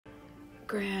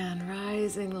Grand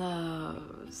Rising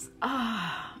loves.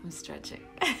 I'm stretching.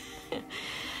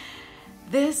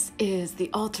 This is the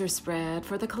altar spread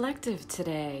for the collective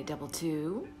today, double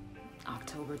 2,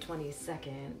 October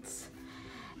 22nd.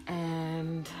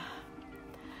 And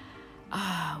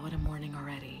what a morning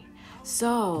already.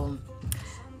 So,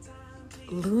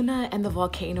 Luna and the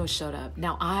volcano showed up.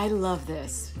 Now, I love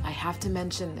this. I have to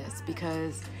mention this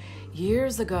because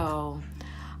years ago,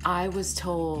 I was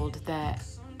told that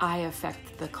I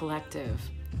affect the collective.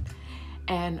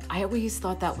 And I always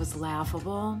thought that was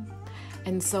laughable.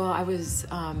 And so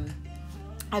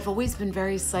I've always been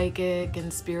very psychic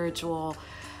and spiritual,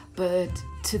 but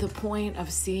to the point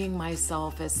of seeing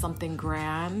myself as something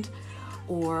grand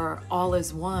or all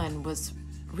as one was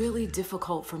really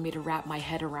difficult for me to wrap my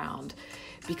head around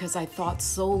because I thought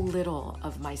so little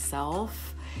of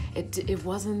myself. It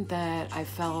wasn't that I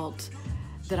felt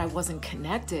that I wasn't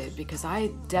connected, because I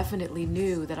definitely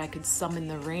knew that I could summon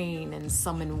the rain and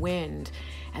summon wind,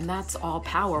 and that's all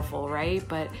powerful, right?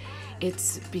 But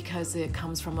it's because it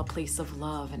comes from a place of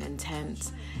love and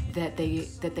intent that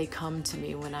they come to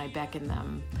me when I beckon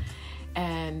them,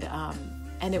 and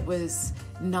it was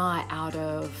not out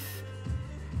of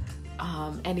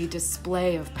any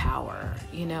display of power,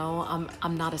 you know.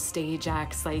 I'm not a stage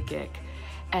act psychic,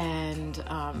 and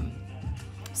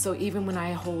so even when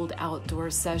I hold outdoor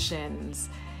sessions,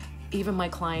 even my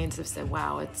clients have said,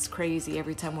 wow, it's crazy.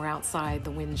 Every time we're outside,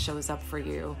 the wind shows up for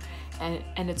you.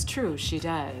 And it's true, she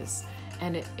does.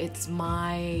 And it's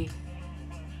my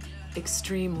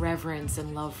extreme reverence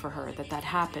and love for her that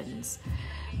happens.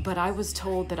 But I was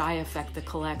told that I affect the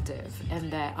collective and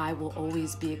that I will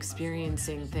always be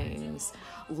experiencing things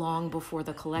long before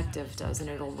the collective does, and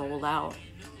it'll roll out.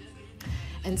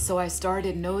 And so I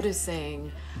started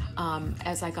noticing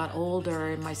as I got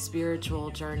older in my spiritual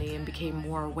journey and became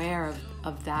more aware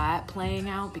of that playing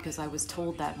out, because I was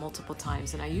told that multiple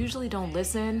times. And I usually don't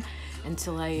listen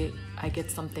until I get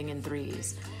something in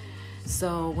threes.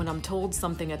 So when I'm told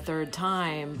something a third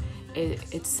time,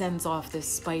 it sends off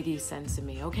this spidey sense in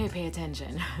me. Okay, pay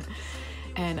attention.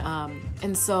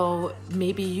 And so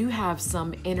maybe you have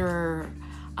some inner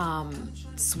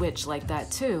switch like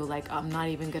that too, like I'm not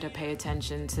even going to pay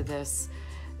attention to this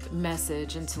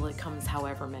message until it comes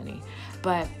however many.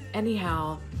 But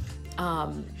anyhow,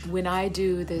 when I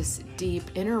do this deep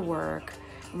inner work,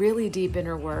 really deep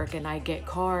inner work, and I get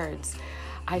cards,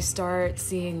 I start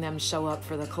seeing them show up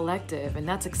for the collective, and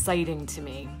that's exciting to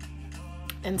me.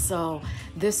 And so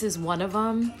this is one of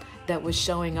them that was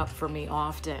showing up for me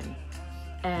often,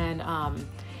 and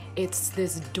it's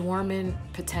this dormant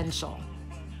potential.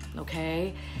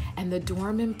 Okay? And the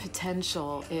dormant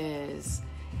potential is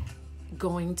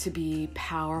going to be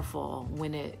powerful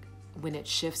when it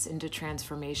shifts into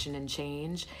transformation and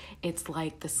change. It's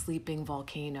like the sleeping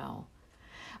volcano,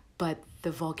 but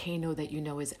the volcano that you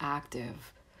know is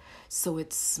active. So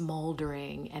it's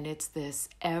smoldering, and it's this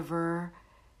ever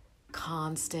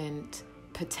constant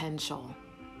potential.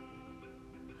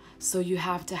 So you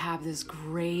have to have this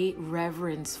great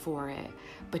reverence for it,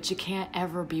 but you can't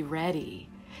ever be ready,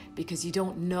 because you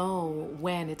don't know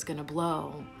when it's going to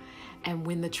blow and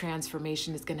when the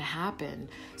transformation is going to happen.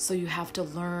 So you have to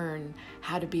learn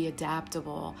how to be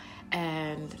adaptable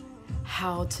and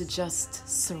how to just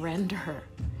surrender.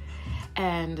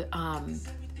 And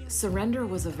surrender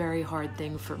was a very hard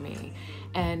thing for me,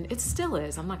 and it still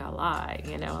is. I'm not gonna lie,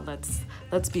 you know,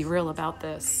 let's be real about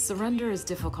this. Surrender is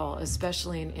difficult,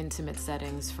 especially in intimate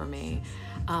settings for me,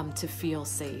 to feel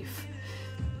safe.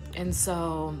 And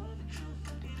so,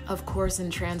 of course,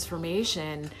 in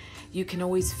transformation, you can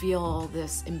always feel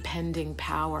this impending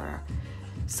power.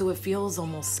 So it feels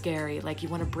almost scary, like you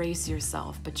want to brace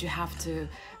yourself, but you have to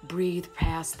breathe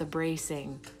past the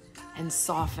bracing and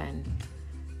soften.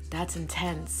 That's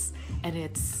intense, and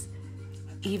it's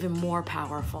even more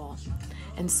powerful.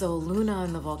 And so Luna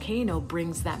and the volcano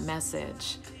brings that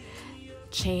message.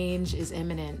 Change is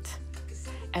imminent,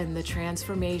 and the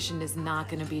transformation is not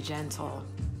going to be gentle.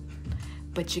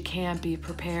 But you can't be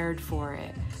prepared for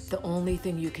it. The only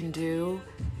thing you can do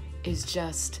is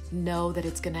just know that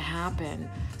it's going to happen,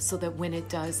 so that when it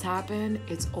does happen,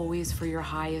 it's always for your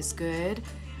highest good,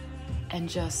 and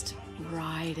just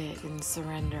ride it in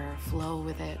surrender, flow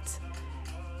with it,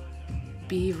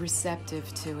 be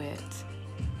receptive to it.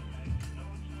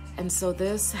 And so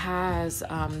this has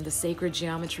the sacred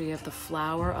geometry of the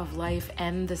flower of life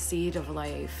and the seed of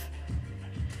life.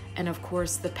 And of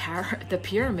course, the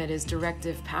pyramid is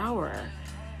directive power.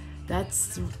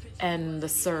 And the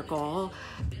circle.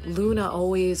 Luna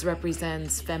always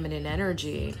represents feminine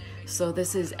energy. So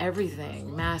this is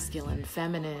everything, masculine,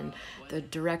 feminine, the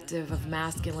directive of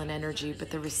masculine energy, but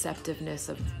the receptiveness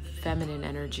of feminine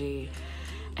energy.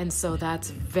 And so that's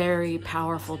very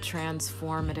powerful,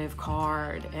 transformative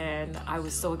card. And I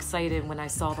was so excited when I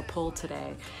saw the pull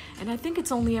today. And I think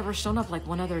it's only ever shown up like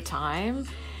one other time.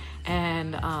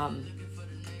 And I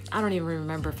don't even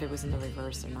remember if it was in the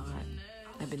reverse or not.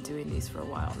 I've been doing these for a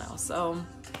while now. So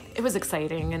it was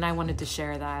exciting, and I wanted to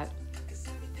share that.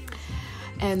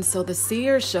 And so the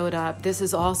seer showed up. This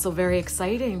is also very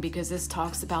exciting because this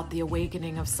talks about the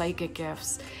awakening of psychic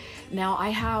gifts. Now, I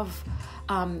have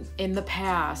in the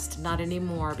past, not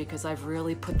anymore because I've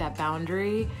really put that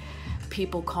boundary,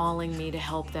 people calling me to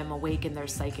help them awaken their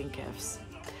psychic gifts.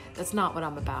 That's not what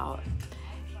I'm about.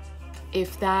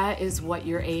 If that is what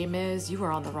your aim is, you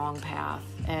are on the wrong path,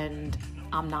 and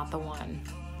I'm not the one.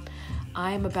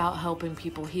 I'm about helping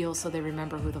people heal so they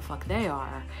remember who the fuck they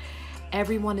are.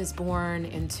 Everyone is born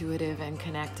intuitive and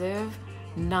connective.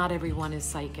 Not everyone is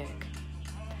psychic.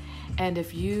 And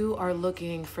if you are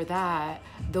looking for that,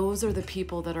 those are the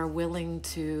people that are willing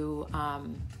to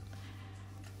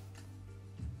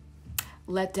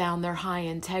let down their high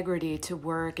integrity to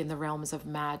work in the realms of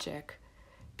magic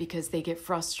because they get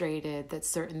frustrated that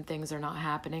certain things are not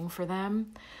happening for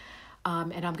them.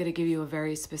 And I'm going to give you a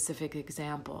very specific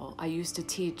example. I used to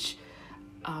teach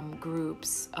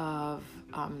groups of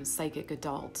psychic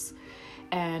adults,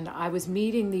 and I was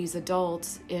meeting these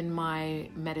adults in my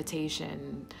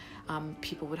meditation.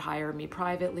 People would hire me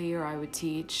privately, or I would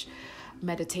teach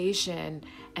meditation,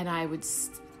 and I would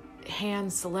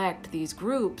hand select these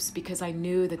groups because I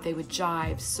knew that they would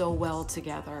jive so well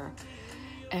together.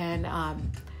 And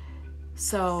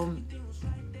so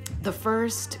the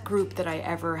first group that I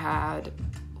ever had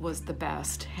was the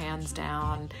best, hands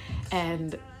down.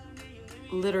 And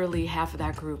literally half of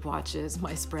that group watches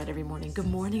my spread every morning. Good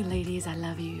morning, ladies. I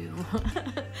love you.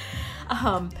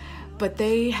 But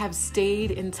they have stayed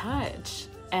in touch,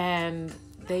 and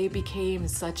they became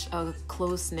such a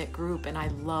close-knit group, and I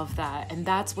love that. And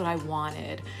that's what I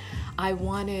wanted. I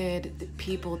wanted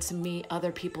people to meet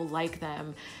other people like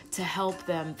them, to help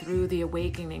them through the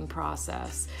awakening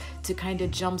process, to kind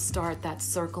of jumpstart that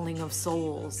circling of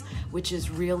souls, which is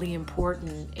really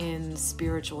important in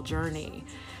spiritual journey.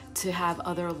 To have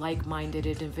other like-minded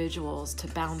individuals to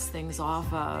bounce things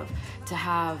off of, to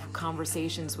have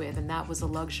conversations with, and that was a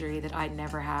luxury that I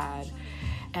never had,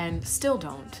 and still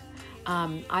don't.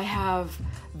 I have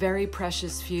very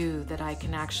precious few that I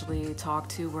can actually talk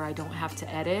to where I don't have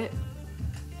to edit,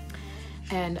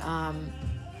 and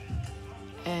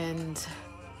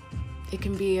it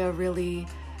can be a really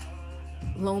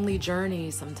lonely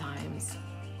journey sometimes.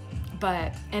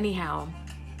 But anyhow,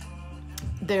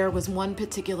 there was one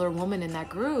particular woman in that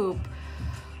group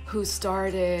who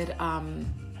started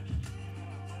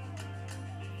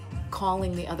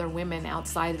calling the other women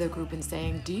outside of the group and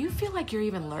saying, do you feel like you're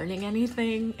even learning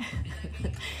anything?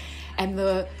 And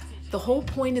the whole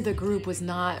point of the group was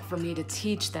not for me to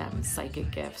teach them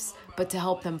psychic gifts, but to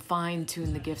help them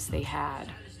fine-tune the gifts they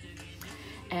had.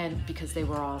 And because they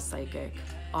were all psychic,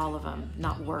 all of them,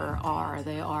 not were, are,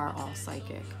 they are all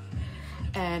psychic.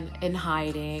 And in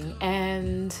hiding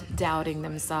and doubting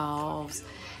themselves.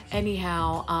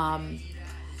 Anyhow,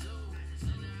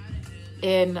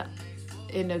 in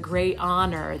a great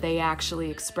honor, they actually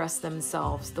express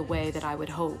themselves the way that I would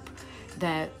hope.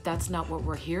 That's not what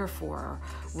we're here for.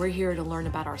 We're here to learn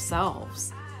about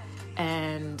ourselves.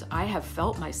 And I have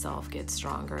felt myself get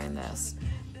stronger in this.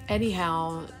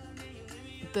 Anyhow,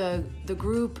 the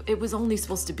group, it was only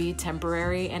supposed to be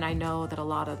temporary, and I know that a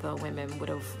lot of the women would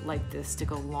have liked this to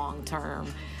go long term.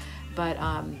 But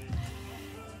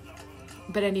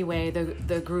anyway,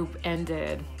 the group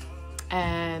ended,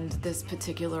 and this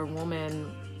particular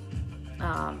woman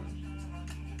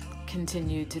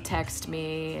continued to text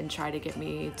me and try to get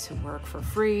me to work for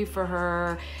free for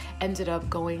her. Ended up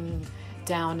going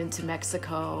down into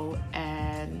Mexico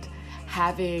and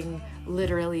having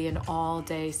literally an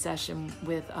all-day session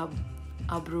with a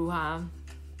bruja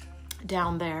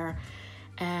down there,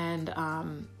 and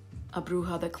a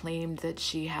bruja that claimed that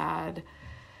she had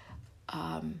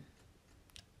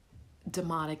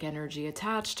demonic energy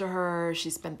attached to her. She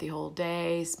spent the whole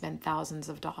day, spent thousands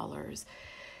of dollars,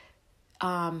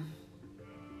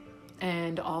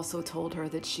 and also told her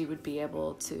that she would be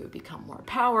able to become more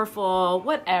powerful,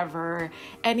 whatever.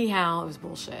 Anyhow, it was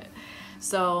bullshit.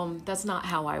 So that's not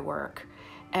how I work.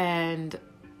 And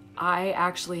I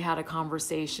actually had a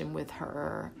conversation with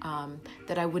her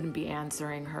that I wouldn't be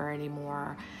answering her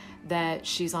anymore, that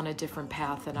she's on a different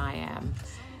path than I am.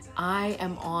 I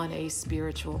am on a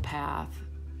spiritual path.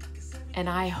 And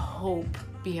I hope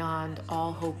beyond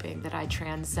all hoping that I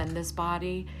transcend this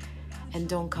body and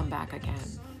don't come back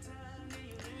again.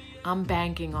 I'm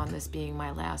banking on this being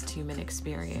my last human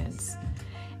experience.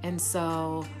 And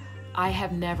so I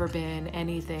have never been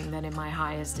anything than in my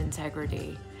highest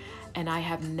integrity. And I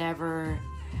have never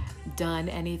done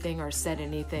anything or said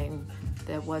anything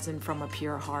that wasn't from a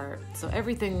pure heart. So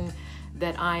everything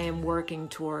that I am working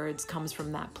towards comes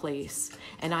from that place.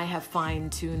 And I have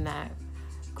fine-tuned that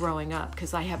growing up,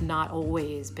 because I have not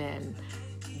always been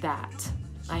that.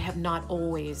 I have not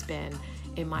always been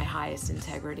in my highest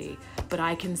integrity. But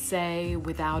I can say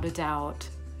without a doubt,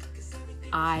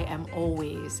 I am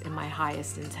always in my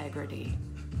highest integrity.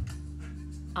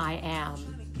 I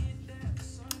am.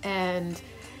 And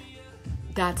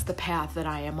that's the path that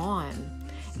I am on.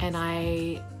 And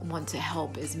I want to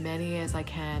help as many as I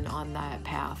can on that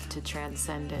path to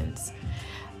transcendence.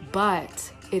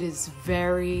 But it is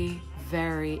very,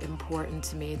 very important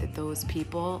to me that those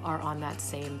people are on that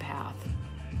same path.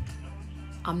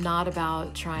 I'm not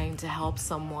about trying to help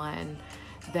someone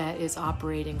that is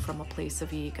operating from a place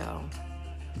of ego.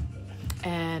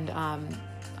 And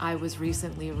I was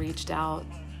recently reached out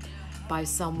by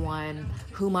someone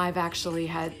whom I've actually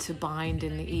had to bind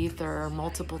in the ether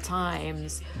multiple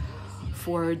times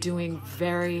for doing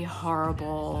very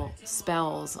horrible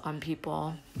spells on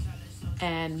people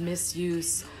and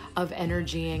misuse of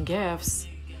energy and gifts.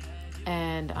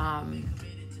 And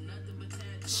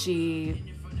she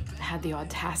had the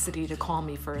audacity to call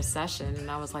me for a session,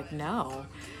 and I was like, no.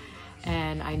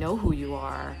 And I know who you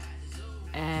are.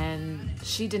 And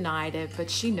she denied it, but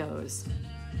she knows.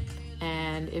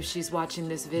 And if she's watching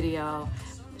this video,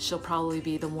 she'll probably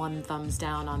be the one thumbs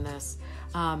down on this.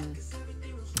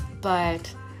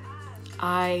 But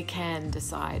I can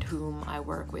decide whom I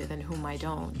work with and whom I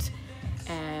don't.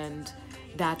 And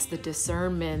that's the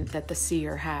discernment that the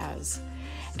seer has.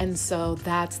 And so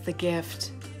that's the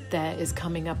gift that is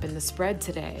coming up in the spread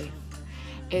today.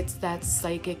 It's that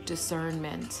psychic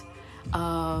discernment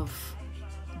of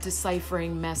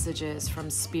deciphering messages from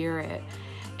spirit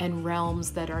and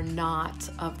realms that are not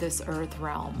of this earth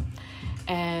realm.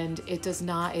 And it does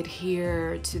not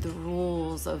adhere to the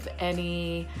rules of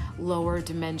any lower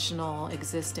dimensional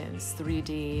existence,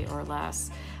 3D or less,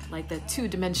 like the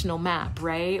 2-dimensional map,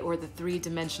 right? Or the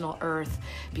 3-dimensional earth,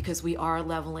 because we are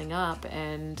leveling up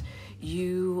and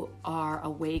you are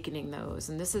awakening those.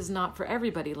 And this is not for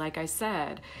everybody, like I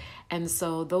said. And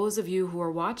so those of you who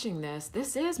are watching this,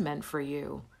 this is meant for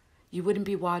you. You wouldn't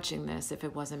be watching this if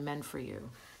it wasn't meant for you.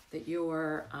 That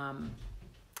your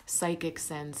psychic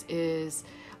sense is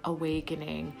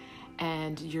awakening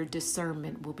and your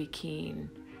discernment will be keen.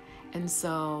 And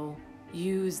so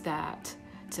use that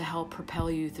to help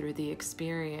propel you through the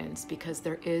experience, because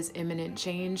there is imminent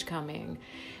change coming.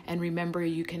 And remember,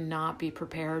 you cannot be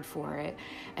prepared for it.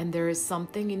 And there is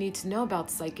something you need to know about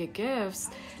psychic gifts,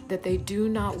 that they do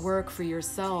not work for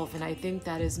yourself. And I think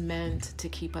that is meant to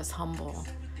keep us humble.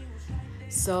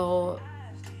 So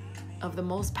of the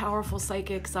most powerful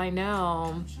psychics I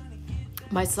know,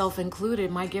 myself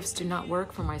included, my gifts do not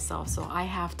work for myself. So I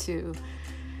have to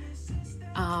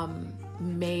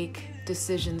make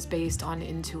decisions based on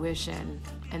intuition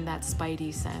and that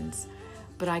spidey sense,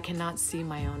 but I cannot see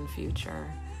my own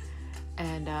future.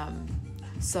 And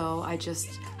so I just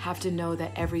have to know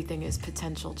that everything is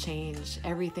potential change.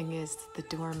 Everything is the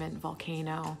dormant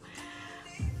volcano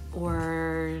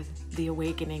or the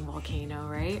awakening volcano,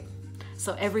 right?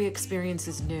 So every experience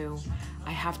is new.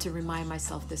 I have to remind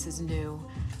myself this is new.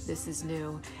 This is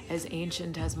new. As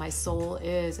ancient as my soul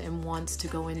is and wants to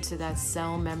go into that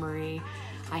cell memory,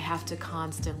 I have to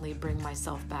constantly bring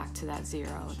myself back to that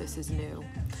zero. This is new.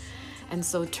 And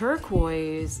so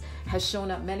turquoise has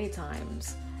shown up many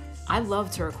times. I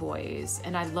love turquoise,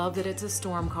 and I love that it's a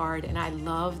storm card, and I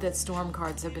love that storm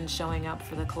cards have been showing up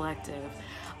for the collective.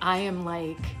 I am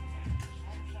like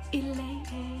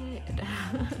elated.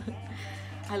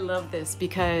 I love this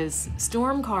because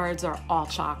storm cards are all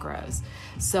chakras.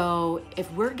 So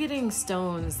if we're getting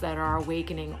stones that are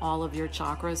awakening all of your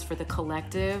chakras for the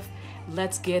collective,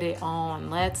 let's get it on.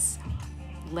 Let's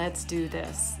do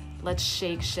this. Let's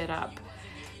shake shit up,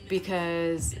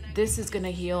 because this is going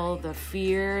to heal the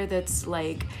fear that's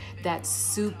like that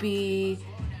soupy,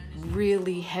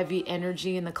 really heavy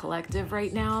energy in the collective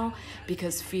right now,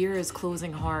 because fear is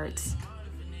closing hearts.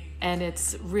 And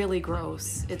it's really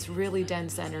gross. It's really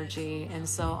dense energy. And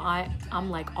so I'm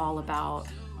like all about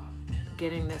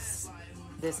getting this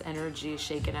energy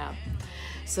shaken up.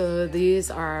 So these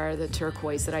are the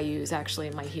turquoise that I use actually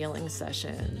in my healing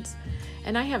sessions.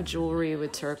 And I have jewelry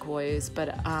with turquoise,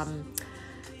 but I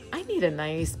need a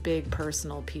nice big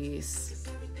personal piece.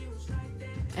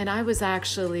 And I was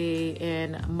actually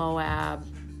in Moab,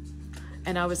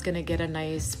 and I was going to get a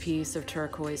nice piece of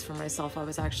turquoise for myself. I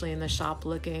was actually in the shop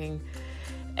looking,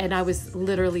 and I was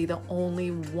literally the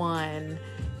only one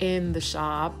in the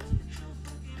shop.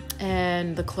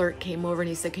 And the clerk came over and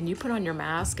he said, "Can you put on your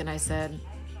mask?" And I said,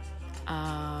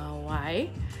 "Why?"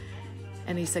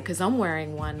 And he said, "'Cause I'm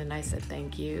wearing one." And I said,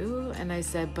 "Thank you." And I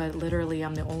said, "But literally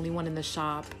I'm the only one in the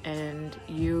shop and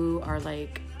you are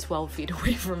like 12 feet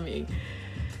away from me."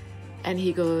 And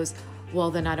he goes,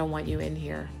 "Well, then I don't want you in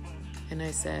here." And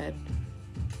I said,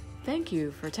 "Thank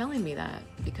you for telling me that,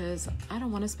 because I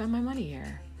don't want to spend my money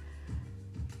here."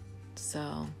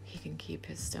 So he can keep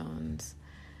his stones.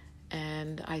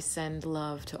 And I send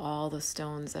love to all the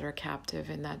stones that are captive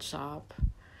in that shop,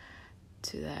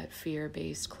 to that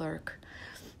fear-based clerk.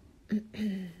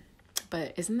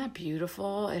 But isn't that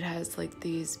beautiful? It has like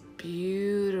these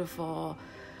beautiful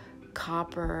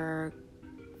copper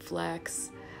flecks.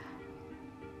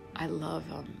 I love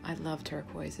them. I love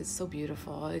turquoise. It's so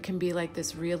beautiful. It can be like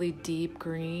this really deep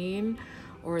green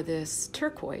or this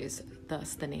turquoise,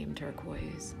 thus the name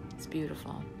turquoise. It's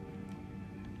beautiful.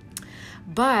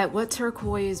 But what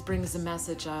turquoise brings the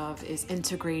message of is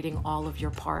integrating all of your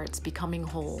parts, becoming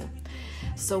whole.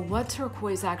 So what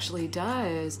turquoise actually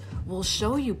does will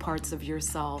show you parts of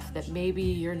yourself that maybe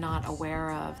you're not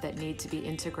aware of that need to be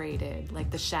integrated, like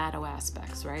the shadow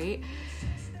aspects, right?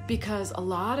 Because a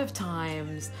lot of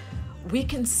times we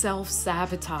can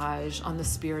self-sabotage on the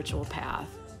spiritual path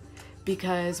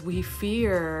because we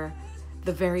fear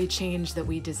the very change that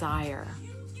we desire.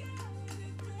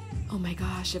 Oh my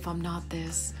gosh, if I'm not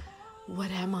this,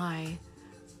 what am I?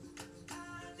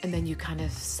 And then you kind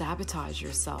of sabotage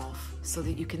yourself so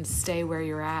that you can stay where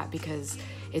you're at because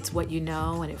it's what you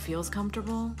know and it feels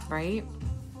comfortable, right?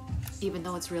 Even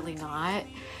though it's really not.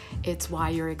 It's why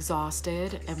you're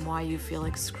exhausted and why you feel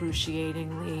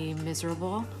excruciatingly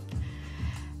miserable.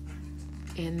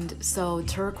 And so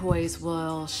turquoise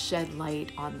will shed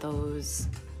light on those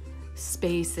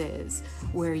spaces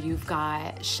where you've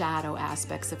got shadow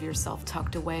aspects of yourself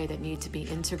tucked away that need to be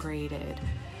integrated.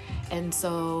 And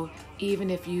so even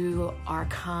if you are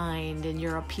kind and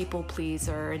you're a people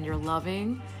pleaser and you're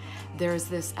loving, there's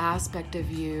this aspect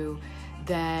of you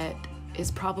that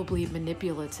is probably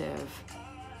manipulative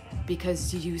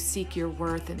because you seek your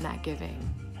worth in that giving.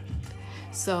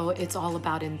 So it's all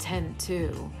about intent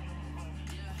too.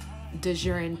 Does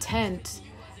your intent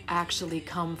actually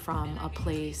come from a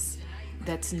place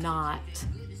that's not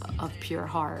of pure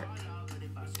heart?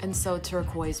 And so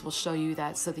turquoise will show you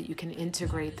that so that you can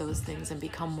integrate those things and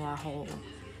become more whole.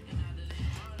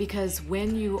 Because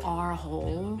when you are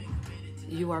whole,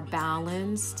 you are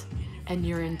balanced and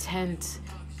your intent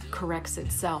corrects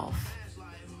itself.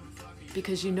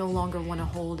 Because you no longer want to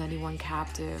hold anyone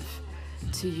captive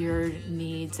to your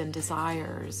needs and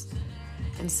desires.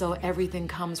 And so everything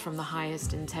comes from the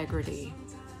highest integrity.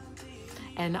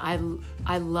 And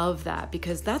I love that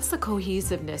because that's the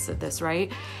cohesiveness of this,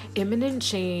 right? Imminent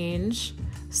change.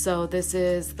 So this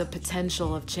is the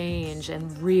potential of change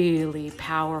and really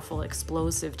powerful,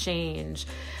 explosive change.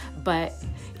 But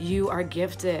you are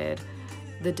gifted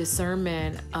the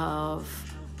discernment of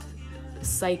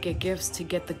psychic gifts to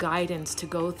get the guidance to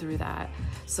go through that.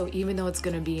 So even though it's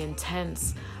going to be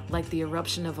intense, like the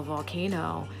eruption of a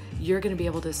volcano, you're going to be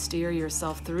able to steer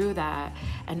yourself through that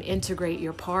and integrate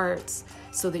your parts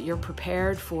so that you're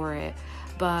prepared for it.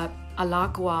 But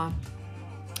Alaqua,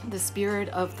 the spirit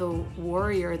of the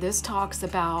warrior, this talks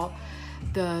about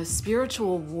the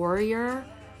spiritual warrior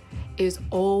is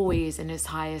always in his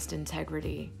highest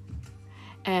integrity.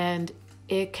 And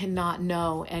it cannot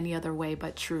know any other way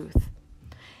but truth.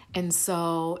 And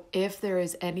so if there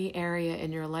is any area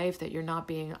in your life that you're not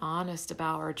being honest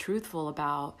about or truthful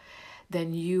about,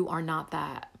 then you are not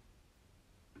that.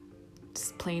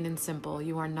 It's plain and simple.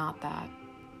 You are not that.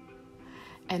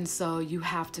 And so you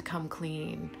have to come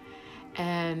clean.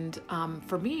 And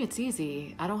for me, it's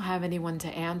easy. I don't have anyone to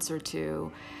answer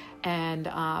to. And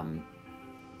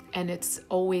it's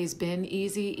always been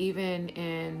easy, even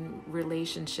in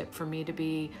relationship, for me to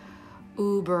be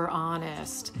uber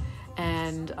honest.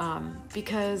 And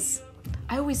because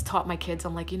I always taught my kids,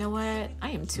 I'm like, you know what?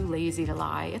 I am too lazy to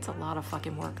lie. It's a lot of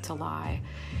fucking work to lie.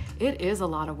 It is a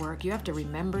lot of work. You have to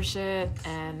remember shit.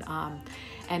 And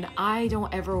I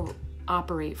don't ever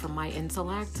operate from my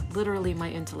intellect. Literally, my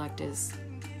intellect is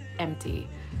empty.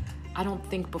 I don't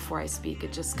think before I speak.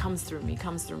 It just comes through me,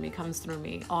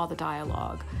 all the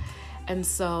dialogue. And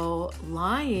so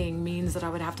lying means that I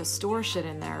would have to store shit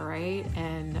in there, right?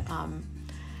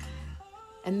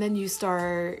 And then you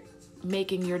start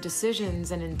making your decisions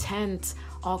and intent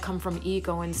all come from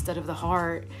ego instead of the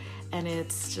heart. and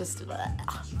it's just,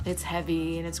 it's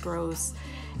heavy and it's gross.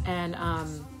 And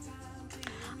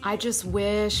I just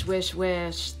wish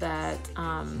that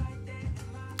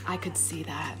I could see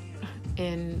that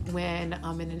when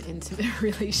I'm in an intimate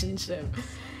relationship,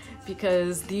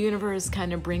 because the universe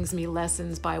kind of brings me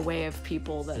lessons by way of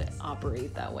people that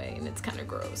operate that way, and it's kind of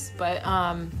gross. But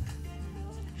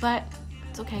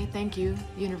it's okay. Thank you,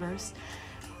 universe.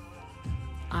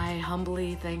 I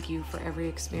humbly thank you for every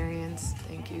experience.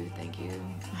 Thank you.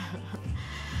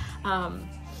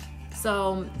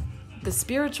 So the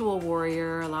spiritual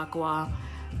warrior, Alakwa,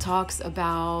 talks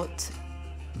about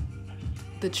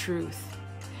the truth,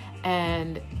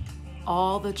 and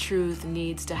all the truth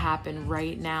needs to happen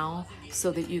right now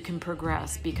so that you can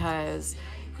progress, because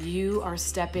you are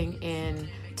stepping in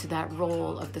to that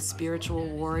role of the spiritual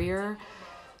warrior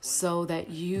so that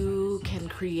you can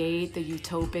create the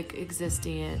utopic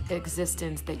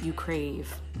existence that you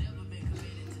crave.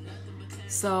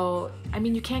 So, I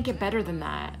mean, you can't get better than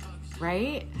that,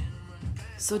 right?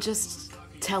 So just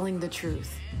telling the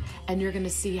truth, and you're going to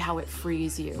see how it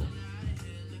frees you,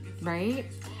 right?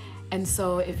 And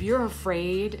so if you're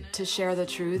afraid to share the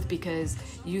truth because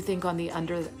you think on the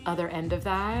other end of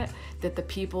that the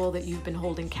people that you've been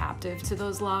holding captive to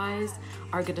those lies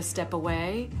are going to step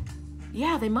away,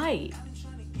 yeah, they might.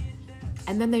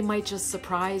 And then they might just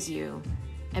surprise you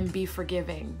and be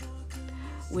forgiving,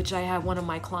 which I had one of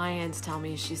my clients tell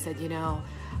me. She said,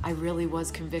 I really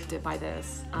was convicted by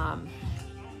this,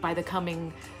 by the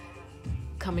coming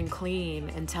clean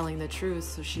and telling the truth.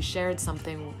 So she shared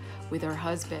something with her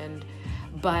husband,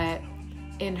 but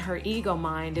in her ego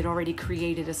mind, it already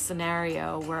created a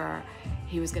scenario where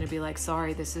he was going to be like,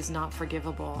 sorry, this is not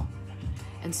forgivable.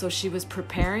 And so she was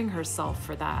preparing herself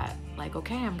for that. Like,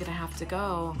 okay, I'm going to have to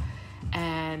go.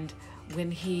 And when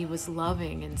he was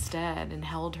loving instead and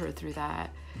held her through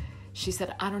that, she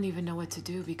said, I don't even know what to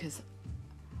do because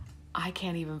I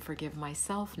can't even forgive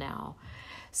myself now.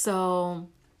 So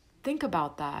think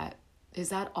about that. Is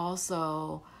that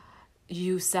also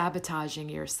you sabotaging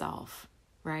yourself,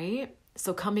 right?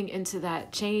 So coming into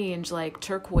that change, like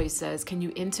Turquoise says, can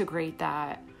you integrate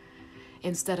that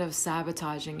instead of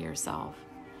sabotaging yourself?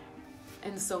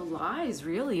 And so lies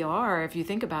really are, if you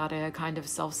think about it, a kind of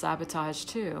self-sabotage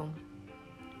too.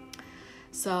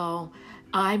 So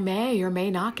I may or may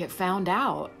not get found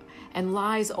out. And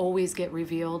lies always get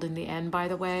revealed in the end, by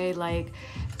the way. Like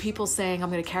people saying, I'm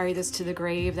going to carry this to the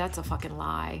grave, that's a fucking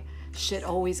lie. Shit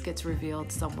always gets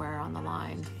revealed somewhere on the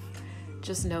line.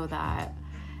 Just know that.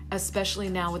 Especially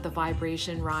now with the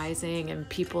vibration rising and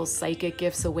people's psychic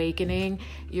gifts awakening,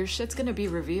 your shit's going to be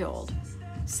revealed.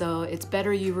 So it's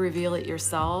better you reveal it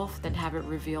yourself than have it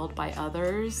revealed by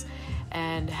others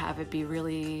and have it be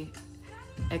really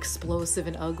explosive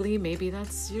and ugly. Maybe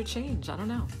that's your change. I don't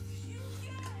know.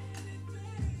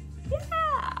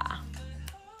 Yeah.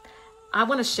 I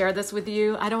want to share this with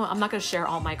you. I'm not going to share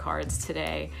all my cards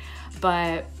today,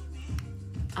 but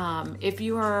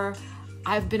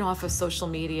I've been off of social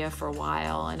media for a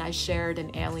while, and I shared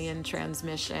an alien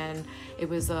transmission. It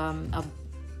was a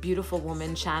beautiful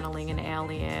woman channeling an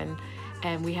alien,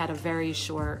 and we had a very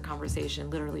short conversation,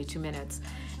 literally 2 minutes.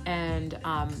 And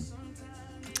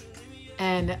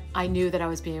I knew that I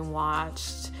was being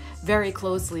watched very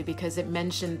closely because it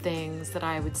mentioned things that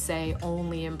I would say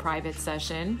only in private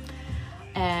session.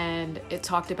 And it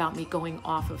talked about me going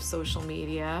off of social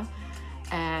media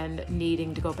and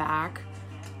needing to go back,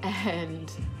 and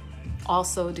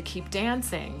also to keep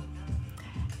dancing.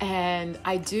 And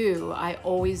I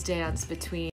always dance between